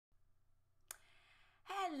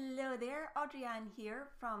Hello there, Audrey-Ann here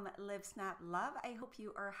from Live Snap Love. I hope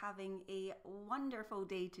you are having a wonderful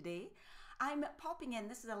day today. I'm popping in,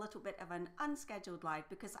 this is a little bit of an unscheduled live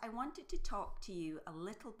because I wanted to talk to you a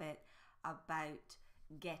little bit about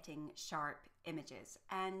getting sharp images.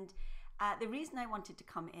 And the reason I wanted to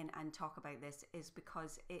come in and talk about this is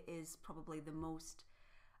because it is probably the most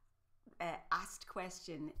asked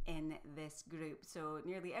question in this group. So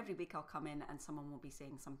nearly every week I'll come in and someone will be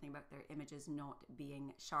saying something about their images not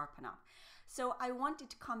being sharp enough. So I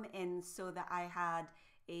wanted to come in so that I had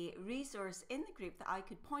a resource in the group that I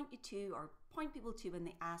could point you to or point people to when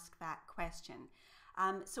they ask that question.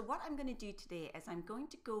 So what I'm going to do today is I'm going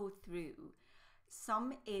to go through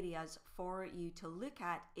some areas for you to look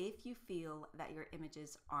at if you feel that your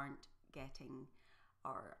images aren't getting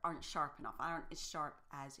or aren't sharp enough, aren't as sharp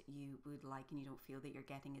as you would like, and you don't feel that you're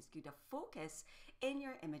getting as good a focus in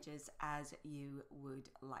your images as you would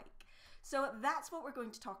like. So that's what we're going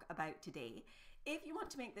to talk about today. If you want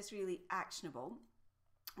to make this really actionable,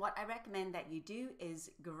 what I recommend that you do is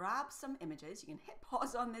grab some images. You can hit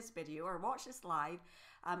pause on this video or watch this live.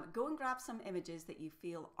 Go and grab some images that you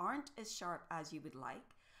feel aren't as sharp as you would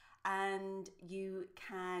like. And you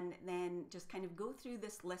can then just kind of go through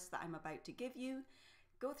this list that I'm about to give you,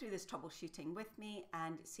 go through this troubleshooting with me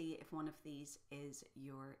and see if one of these is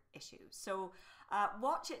your issue. So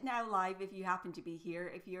watch it now live if you happen to be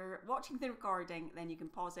here. If you're watching the recording, then you can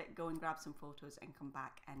pause it, go and grab some photos and come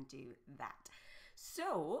back and do that.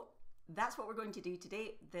 So that's what we're going to do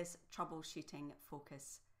today, this troubleshooting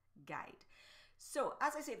focus guide. So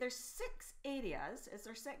as I say, there's 6 areas. Is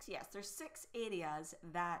there 6? Yes, there's 6 areas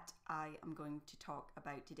that I am going to talk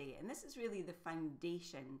about today. And this is really the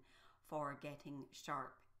foundation for getting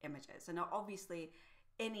sharp images. And obviously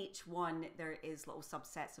in each one, there is little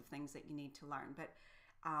subsets of things that you need to learn. But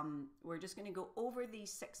we're just going to go over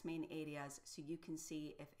these 6 main areas so you can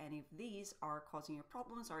see if any of these are causing you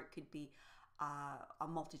problems, or it could be a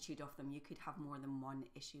multitude of them. You could have more than one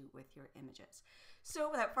issue with your images.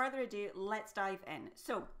 So without further ado, let's dive in.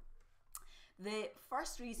 So the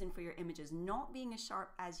first reason for your images not being as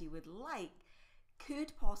sharp as you would like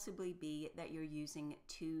could possibly be that you're using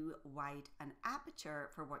too wide an aperture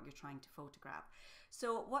for what you're trying to photograph.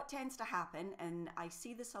 So what tends to happen, and I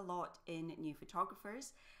see this a lot in new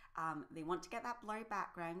photographers, they want to get that blurry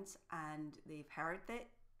backgrounds and they've heard that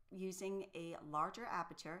using a larger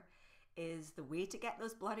aperture is the way to get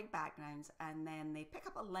those blurry backgrounds, and then they pick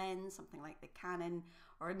up a lens, something like the Canon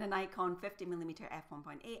or the Nikon 50mm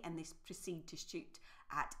f1.8, and they proceed to shoot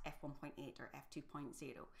at f1.8 or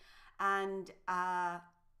f2.0. And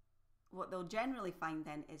what they'll generally find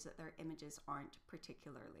then is that their images aren't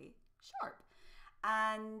particularly sharp.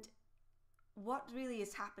 And what really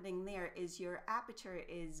is happening there is your aperture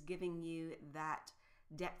is giving you that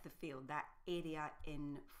depth of field, that area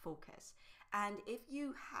in focus. And if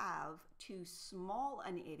you have too small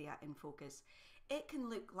an area in focus, it can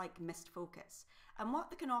look like missed focus. And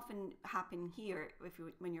what can often happen here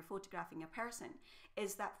when you're photographing a person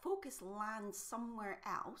is that focus lands somewhere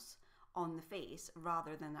else on the face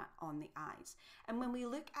rather than on the eyes. And when we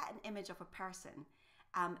look at an image of a person,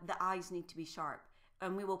 the eyes need to be sharp,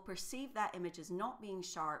 and we will perceive that image as not being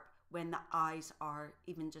sharp when the eyes are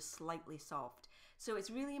even just slightly soft. So it's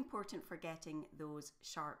really important for getting those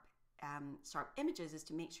sharp images is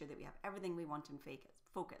to make sure that we have everything we want in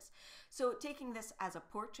focus. So taking this as a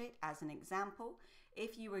portrait as an example,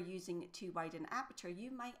 if you were using too wide an aperture,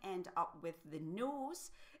 you might end up with the nose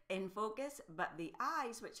in focus, but the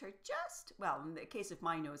eyes, which are just, well, in the case of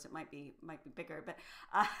my nose, it might be bigger, but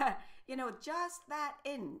you know, just that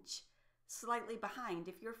inch slightly behind.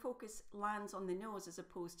 If your focus lands on the nose as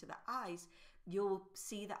opposed to the eyes, you'll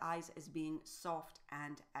see the eyes as being soft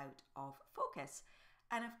and out of focus.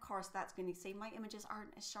 And of course, that's going to say my images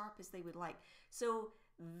aren't as sharp as they would like. So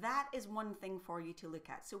that is one thing for you to look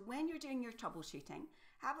at. So when you're doing your troubleshooting,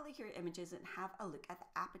 have a look at your images and have a look at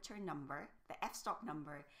the aperture number, the f-stop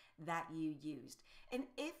number that you used. And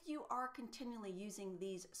if you are continually using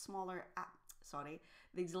these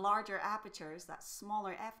these larger apertures, that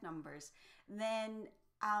smaller f numbers, then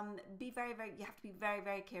you have to be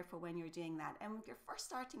very careful when you're doing that. And if you're first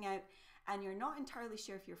starting out and you're not entirely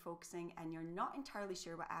sure if you're focusing and you're not entirely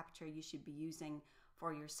sure what aperture you should be using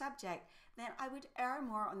for your subject, then I would err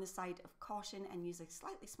more on the side of caution and use a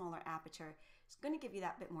slightly smaller aperture. It's going to give you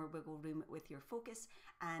that bit more wiggle room with your focus,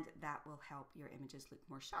 and that will help your images look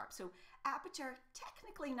more sharp. So aperture,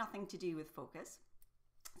 technically nothing to do with focus.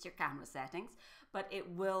 It's your camera settings, but it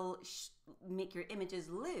will make your images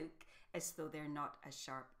look as though they're not as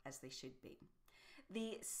sharp as they should be.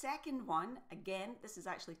 The second one, again, this is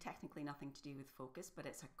actually technically nothing to do with focus, but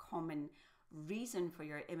it's a common reason for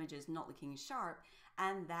your images not looking sharp,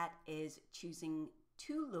 and that is choosing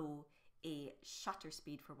too low a shutter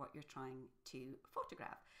speed for what you're trying to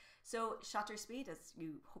photograph. So shutter speed, as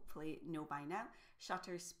you hopefully know by now,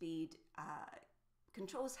 shutter speed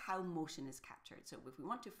controls how motion is captured. So if we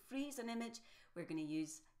want to freeze an image, we're going to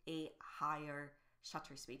use a higher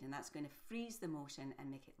shutter speed, and that's going to freeze the motion and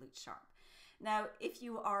make it look sharp. Now, if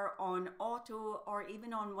you are on auto or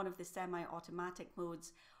even on one of the semi-automatic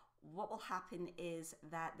modes, what will happen is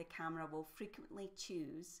that the camera will frequently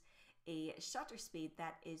choose a shutter speed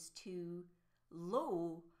that is too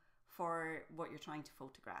low for what you're trying to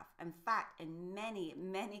photograph. In fact, in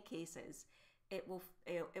many cases, it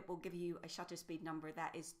will give you a shutter speed number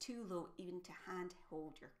that is too low even to hand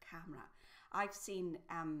hold your camera. I've seen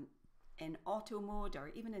in auto mode, or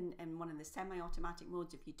even in one of the semi-automatic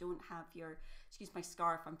modes, if you don't have your, excuse my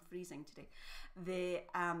scarf, I'm freezing today,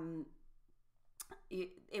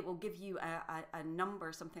 it will give you a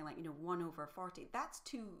number, something like 1/40. That's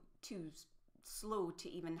too slow to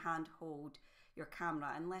even hand hold your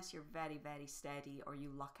camera unless you're very, very steady or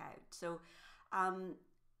you luck out. So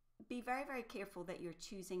be very, very careful that you're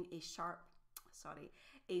choosing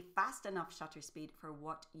a fast enough shutter speed for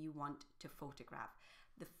what you want to photograph.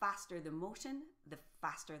 The faster the motion, the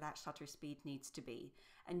faster that shutter speed needs to be.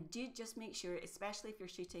 And do just make sure, especially if you're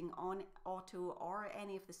shooting on auto or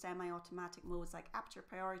any of the semi-automatic modes like aperture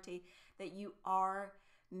priority, that you are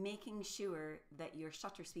making sure that your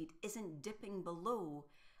shutter speed isn't dipping below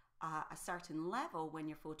a certain level when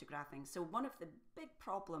you're photographing. So one of the big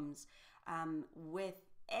problems with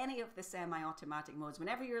any of the semi-automatic modes,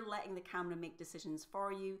 whenever you're letting the camera make decisions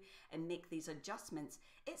for you and make these adjustments,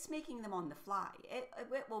 it's making them on the fly. It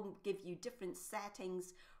will give you different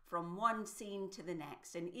settings from one scene to the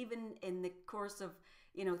next, and even in the course of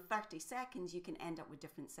 30 seconds you can end up with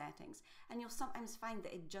different settings, and you'll sometimes find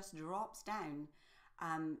that it just drops down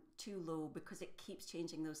too low because it keeps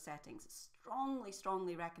changing those settings.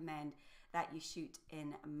 Strongly recommend that you shoot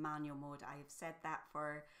in manual mode. I have said that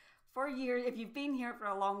for years. If you've been here for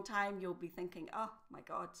a long time, you'll be thinking, oh my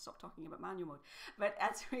God, stop talking about manual mode. But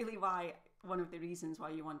that's really one of the reasons why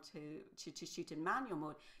you want to shoot in manual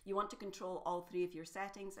mode. You want to control all three of your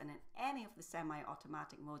settings, and in any of the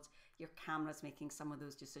semi-automatic modes, your camera's making some of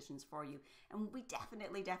those decisions for you. And we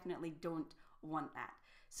definitely don't want that.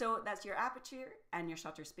 So that's your aperture and your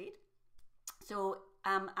shutter speed. So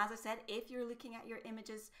as I said, if you're looking at your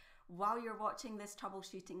images while you're watching this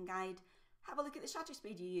troubleshooting guide, have a look at the shutter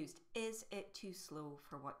speed you used. Is it too slow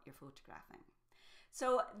for what you're photographing?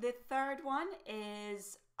 So the third one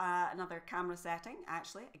is another camera setting,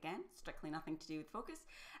 actually, again, strictly nothing to do with focus,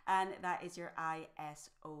 and that is your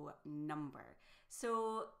ISO number.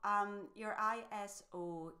 So your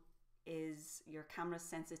ISO is your camera's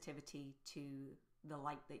sensitivity to the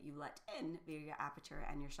light that you let in via your aperture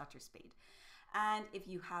and your shutter speed. And if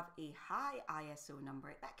you have a high ISO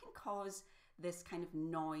number, that can cause this kind of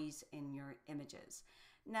noise in your images.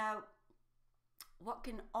 Now, what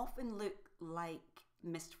can often look like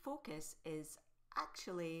missed focus is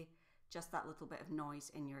actually just that little bit of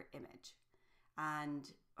noise in your image.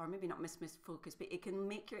 Or maybe not missed focus, but it can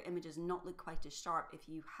make your images not look quite as sharp if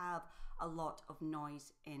you have a lot of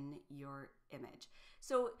noise in your image.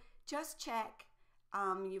 So just check.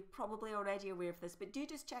 You're probably already aware of this, but do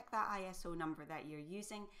just check that ISO number that you're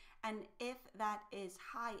using. And if that is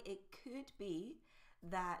high, it could be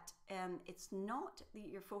that it's not that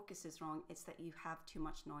your focus is wrong, it's that you have too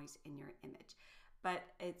much noise in your image. But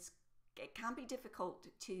it can be difficult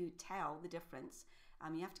to tell the difference.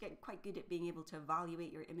 You have to get quite good at being able to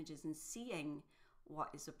evaluate your images and seeing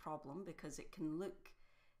what is the problem, because it can look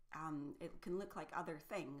like other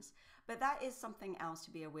things. But that is something else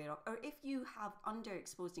to be aware of. Or if you have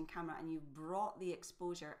underexposed in camera and you've brought the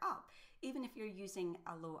exposure up, even if you're using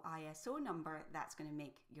a low ISO number, that's going to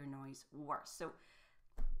make your noise worse. So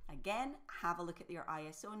again, have a look at your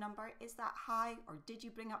ISO number. Is that high, or did you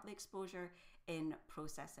bring up the exposure in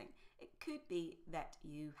processing? It could be that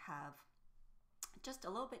you have just a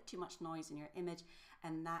little bit too much noise in your image,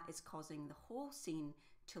 and that is causing the whole scene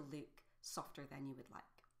to look softer than you would like.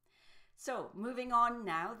 So moving on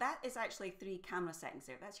now, that is actually 3 camera settings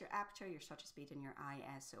there. That's your aperture, your shutter speed, and your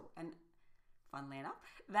ISO. And funnily enough,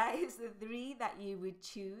 that is the 3 that you would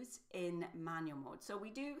choose in manual mode. So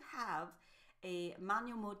we do have a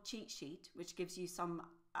manual mode cheat sheet, which gives you some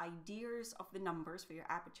ideas of the numbers for your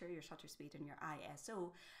aperture, your shutter speed, and your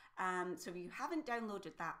ISO. So if you haven't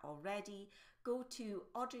downloaded that already, go to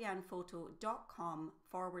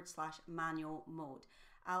audrianphoto.com/manual mode.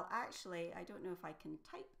 I don't know if I can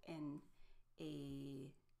type in a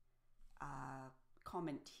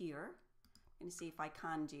comment here. I'm going to see if I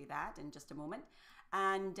can do that in just a moment.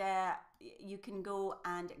 And you can go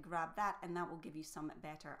and grab that, and that will give you some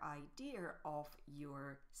better idea of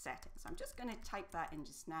your settings. I'm just going to type that in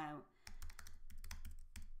just now.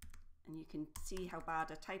 And you can see how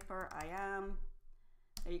bad a typer I am.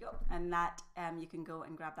 There you go. And that you can go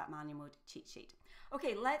and grab that manual mode cheat sheet.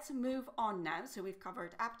 Okay, let's move on now. So we've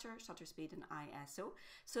covered aperture, shutter speed, and ISO.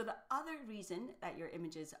 So the other reason that your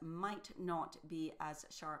images might not be as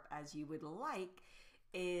sharp as you would like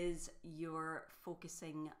is your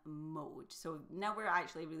focusing mode. So now we're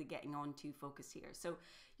actually really getting on to focus here. So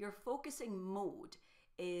your focusing mode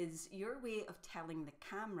is your way of telling the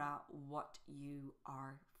camera what you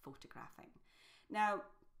are photographing. Now,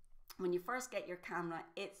 when you first get your camera,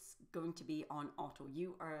 it's going to be on auto.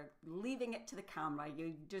 You are leaving it to the camera.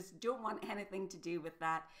 You just don't want anything to do with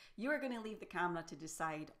that. You're going to leave the camera to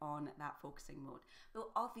decide on that focusing mode. But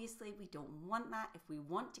obviously we don't want that. If we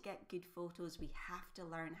want to get good photos, we have to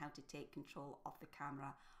learn how to take control of the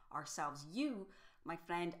camera ourselves. You, my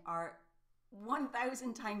friend, are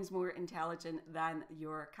 1,000 times more intelligent than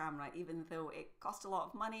your camera, even though it costs a lot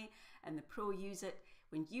of money and the pro use it.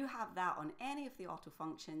 When you have that on any of the auto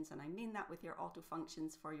functions, and I mean that with your auto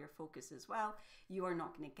functions for your focus as well, you are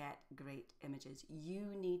not going to get great images. You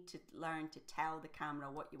need to learn to tell the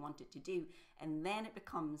camera what you want it to do, and then it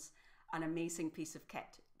becomes an amazing piece of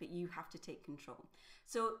kit, but you have to take control.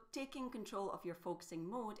 So taking control of your focusing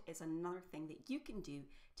mode is another thing that you can do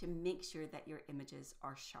to make sure that your images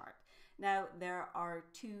are sharp. Now, there are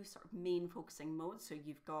two sort of main focusing modes. So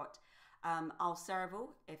you've got Al Servo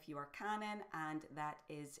if you are Canon, and that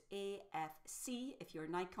is AFC if you're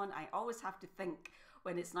Nikon. I always have to think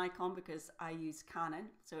when it's Nikon because I use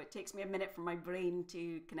Canon, so it takes me a minute for my brain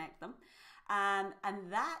to connect them. And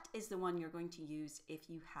that is the one you're going to use if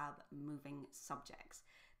you have moving subjects.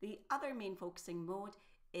 The other main focusing mode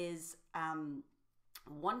is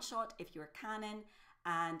one shot if you're Canon,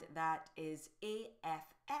 and that is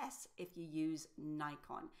AFS if you use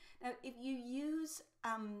Nikon. Now, if you use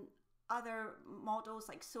other models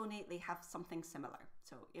like Sony, they have something similar.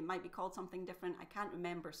 So it might be called something different. I can't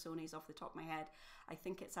remember Sony's off the top of my head. I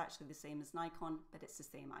think it's actually the same as Nikon, but it's the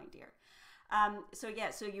same idea. So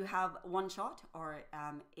you have one shot, or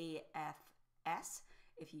AFS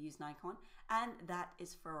if you use Nikon, and that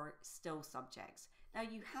is for still subjects. Now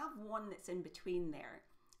you have one that's in between there,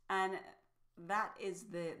 and that is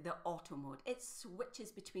the auto mode. It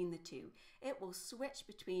switches between the two. It will switch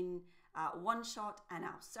between one shot and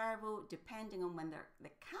Al Servo depending on when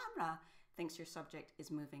the camera thinks your subject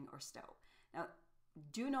is moving or still. Now,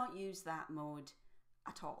 do not use that mode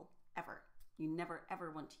at all, ever. You never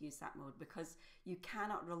ever want to use that mode because you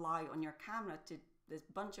cannot rely on your camera to this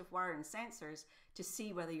bunch of wire and sensors to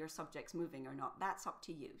see whether your subject's moving or not. That's up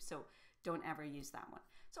to you. So don't ever use that one.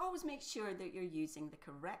 So always make sure that you're using the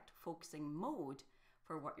correct focusing mode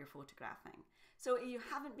for what you're photographing. So if you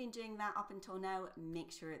haven't been doing that up until now,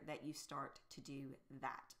 make sure that you start to do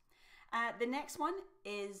that. The next one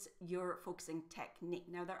is your focusing technique.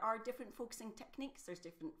 Now there are different focusing techniques, there's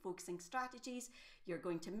different focusing strategies. You're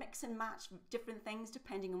going to mix and match different things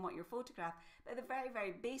depending on what you photograph. But at the very,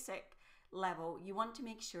 very basic level, you want to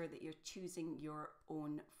make sure that you're choosing your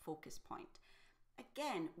own focus point.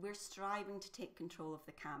 Again, we're striving to take control of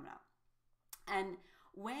the camera. And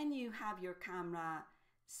when you have your camera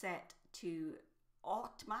set to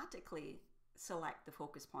automatically select the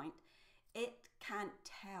focus point, it can't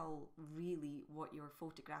tell really what you're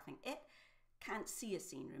photographing. It can't see a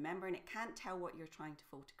scene, remember, and it can't tell what you're trying to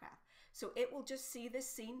photograph. So it will just see this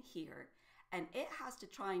scene here, and it has to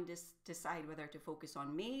try and decide whether to focus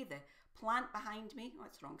on me, the plant behind me, oh,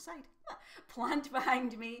 it's the wrong side, plant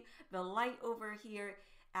behind me, the light over here.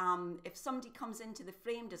 If somebody comes into the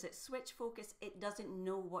frame, does it switch focus? It doesn't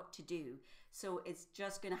know what to do. So it's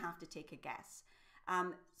just going to have to take a guess.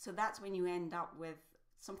 So that's when you end up with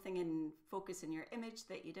something in focus in your image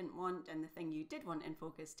that you didn't want, and the thing you did want in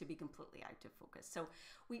focus to be completely out of focus. So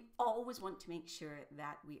we always want to make sure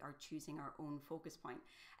that we are choosing our own focus point.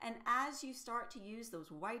 And as you start to use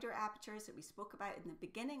those wider apertures that we spoke about in the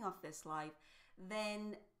beginning of this live,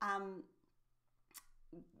 then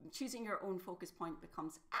choosing your own focus point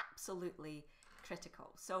becomes absolutely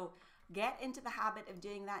critical. So get into the habit of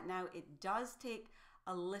doing that now. It does take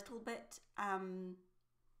a little bit of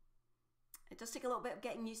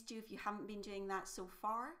getting used to if you haven't been doing that so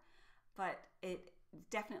far, but it's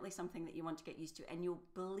definitely something that you want to get used to. And you'll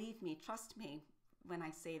believe me, trust me, when I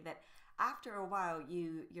say that after a while,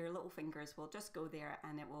 your little fingers will just go there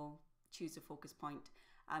and it will choose a focus point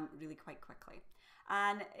really quite quickly.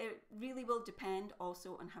 And it really will depend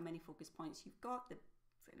also on how many focus points you've got. The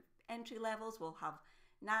sort of entry levels will have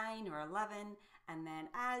 9 or 11, and then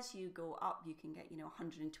as you go up, you can get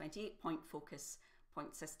 128 point focus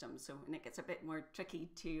point systems. So, and it gets a bit more tricky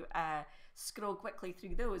to scroll quickly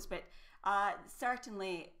through those, but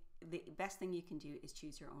certainly the best thing you can do is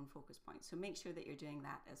choose your own focus points. So make sure that you're doing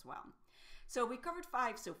that as well. So we covered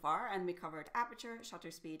 5 so far, and we covered aperture,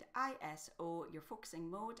 shutter speed, ISO, your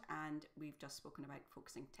focusing mode, and we've just spoken about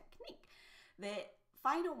focusing technique. The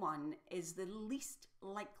final one is the least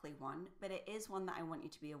likely one, but it is one that I want you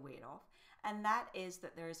to be aware of, and that is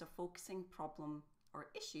that there is a focusing problem or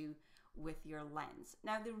issue with your lens.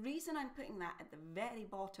 Now, the reason I'm putting that at the very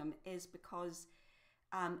bottom is because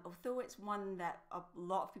although it's one that a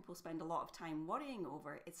lot of people spend a lot of time worrying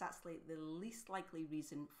over, it's actually the least likely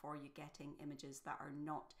reason for you getting images that are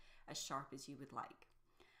not as sharp as you would like.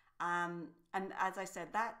 And as I said,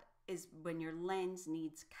 that is when your lens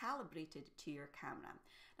needs calibrated to your camera.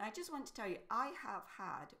 Now, I just want to tell you, I have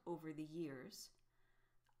had over the years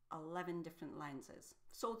 11 different lenses.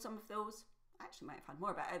 Sold some of those. I actually might have had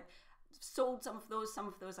more, but I've sold some of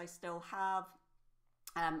those I still have.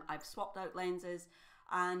 I've swapped out lenses,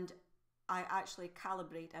 and I actually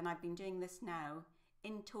calibrate, and I've been doing this now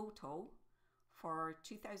in total for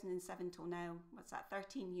 2007 till now, what's that,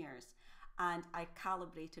 13 years. And I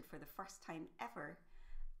calibrated for the first time ever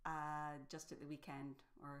just at the weekend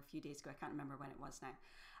or a few days ago. I can't remember when it was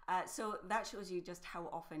now. So that shows you just how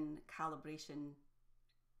often calibration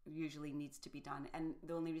usually needs to be done. And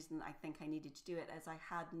the only reason I think I needed to do it is I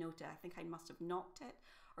had noted, I think I must have knocked it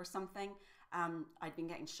or something. I'd been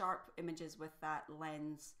getting sharp images with that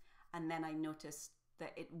lens, and then I noticed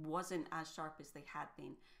that it wasn't as sharp as they had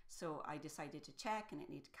been. So I decided to check, and it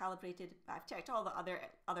needed calibrated. I've checked all the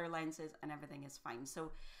other lenses, and everything is fine.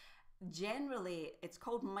 So generally, it's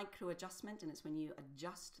called micro adjustment, and it's when you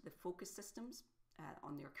adjust the focus systems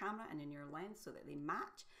on your camera and in your lens so that they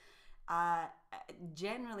match.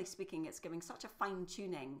 Generally speaking, it's giving such a fine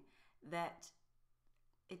tuning that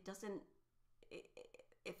it doesn't,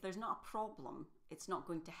 if there's not a problem, it's not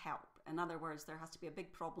going to help. In other words, there has to be a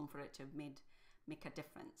big problem for it to make a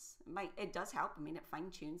difference. It does help. I mean, it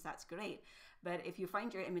fine tunes, that's great. But if you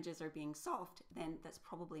find your images are being soft, then that's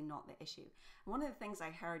probably not the issue. One of the things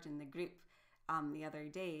I heard in the group the other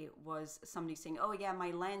day was somebody saying, oh yeah,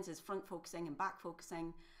 my lens is front focusing and back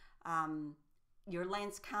focusing. Your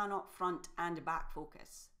lens cannot front and back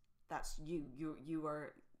focus. That's you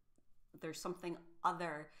are, there's something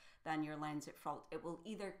other than your lens at fault. It will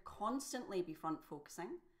either constantly be front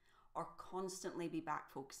focusing or constantly be back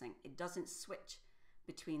focusing. It doesn't switch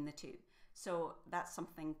between the two. So that's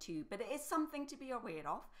something to, but it is something to be aware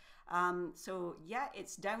of. So yeah,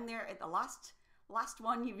 it's down there at the last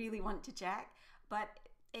one you really want to check, but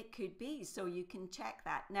it could be, so you can check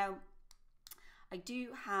that. Now, I do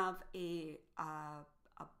have a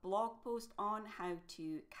blog post on how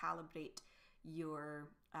to calibrate your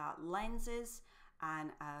lenses,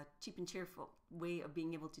 and a cheap and cheerful way of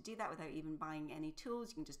being able to do that without even buying any tools.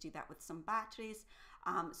 You can just do that with some batteries.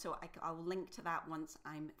 So I'll link to that once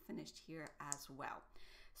I'm finished here as well.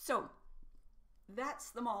 So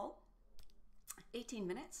that's them all. 18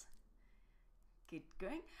 minutes. Good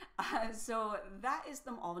going. So that is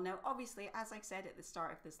them all. Now, obviously, as I said at the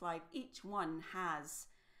start of this live, each one has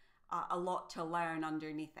a lot to learn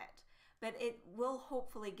underneath it. But it will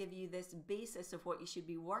hopefully give you this basis of what you should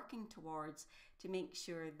be working towards to make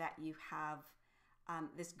sure that you have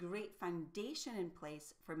this great foundation in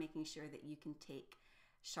place for making sure that you can take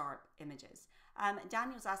sharp images.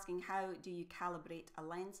 Daniel's asking, how do you calibrate a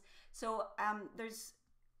lens? So there's,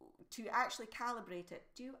 to actually calibrate it,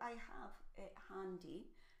 do I have it handy?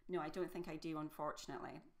 No, I don't think I do,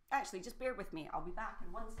 unfortunately. Actually, just bear with me. I'll be back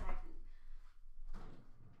in 1 second.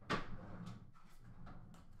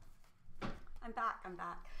 I'm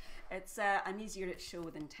back. It's I'm easier at show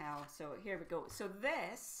than tell. So here we go. So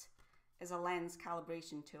this is a lens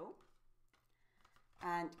calibration tool.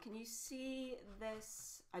 And can you see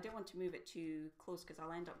this? I don't want to move it too close because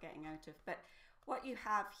I'll end up getting out of, but what you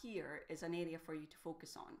have here is an area for you to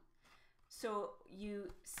focus on. So you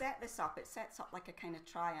set this up, it sets up like a kind of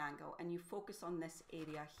triangle, and you focus on this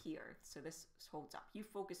area here. So this holds up. You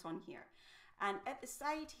focus on here. And at the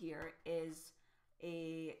side here is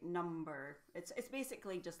a number. It's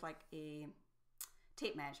basically just like a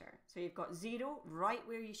tape measure. So you've got 0 right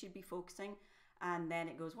where you should be focusing, and then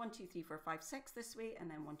it goes 1 2 3 4 5 6 this way, and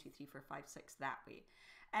then 1 2 3 4 5 6 that way.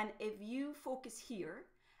 And if you focus here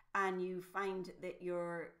and you find that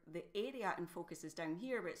the area in focus is down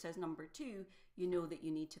here where it says number 2, you know that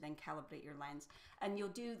you need to then calibrate your lens. And you'll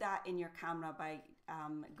do that in your camera by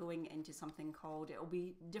going into something called, it'll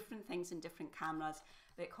be different things in different cameras,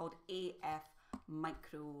 but called AF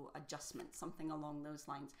micro adjustment, something along those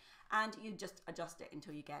lines. And you just adjust it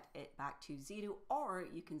until you get it back to 0, or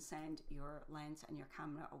you can send your lens and your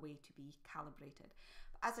camera away to be calibrated.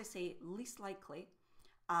 But as I say, least likely.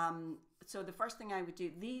 So the first thing I would do,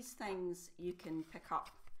 these things you can pick up.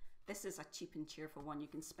 This is a cheap and cheerful one. You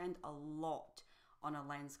can spend a lot on a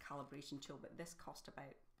lens calibration tool, but this cost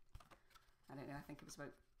about, I don't know, I think it was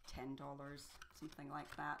about $10, something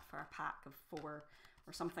like that, for a pack of 4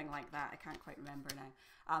 or something like that. I can't quite remember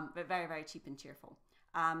now, but very, very cheap and cheerful.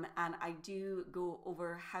 And I do go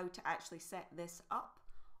over how to actually set this up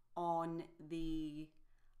on the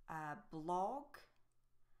blog,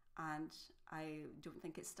 and I don't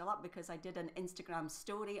think it's still up because I did an Instagram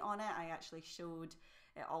story on it. I actually showed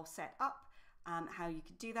it all set up, how you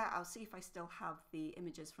could do that. I'll see if I still have the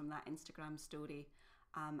images from that Instagram story,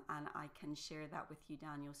 and I can share that with you,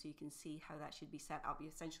 Daniel, so you can see how that should be set up.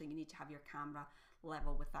 Essentially, you need to have your camera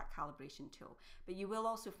level with that calibration tool. But you will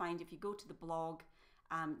also find, if you go to the blog,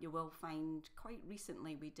 you will find quite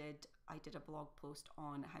recently I did a blog post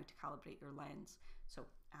on how to calibrate your lens. So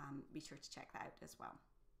be sure to check that out as well.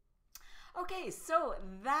 Okay, so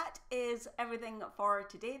that is everything for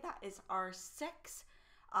today. That is our 6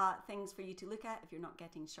 things for you to look at if you're not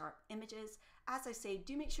getting sharp images. As I say,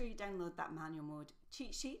 do make sure you download that manual mode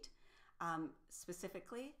cheat sheet.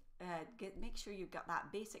 Specifically, make sure you've got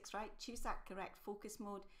that basics right. Choose that correct focus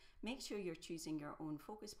mode. Make sure you're choosing your own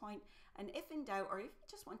focus point. And if in doubt, or if you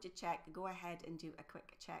just want to check, go ahead and do a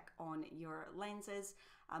quick check on your lenses.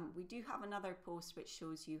 We do have another post which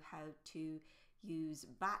shows you how to use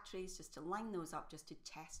batteries, just to line those up, just to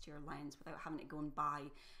test your lens without having to go and buy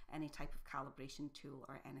any type of calibration tool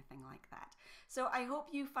or anything like that. So I hope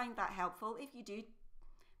you find that helpful. If you do,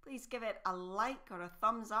 please give it a like or a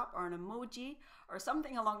thumbs up or an emoji or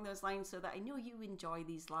something along those lines, so that I know you enjoy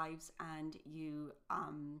these lives and you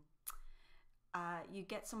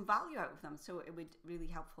get some value out of them. So it would really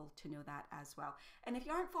helpful to know that as well. And if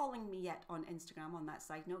you aren't following me yet on Instagram, on that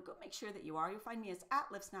side note, go make sure that you are. You'll find me as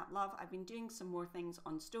 @LiveSnapLove. I've been doing some more things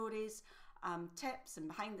on stories, tips and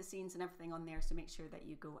behind the scenes and everything on there, so make sure that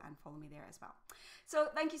you go and follow me there as well. So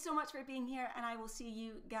thank you so much for being here, and I will see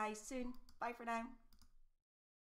you guys soon. Bye for now.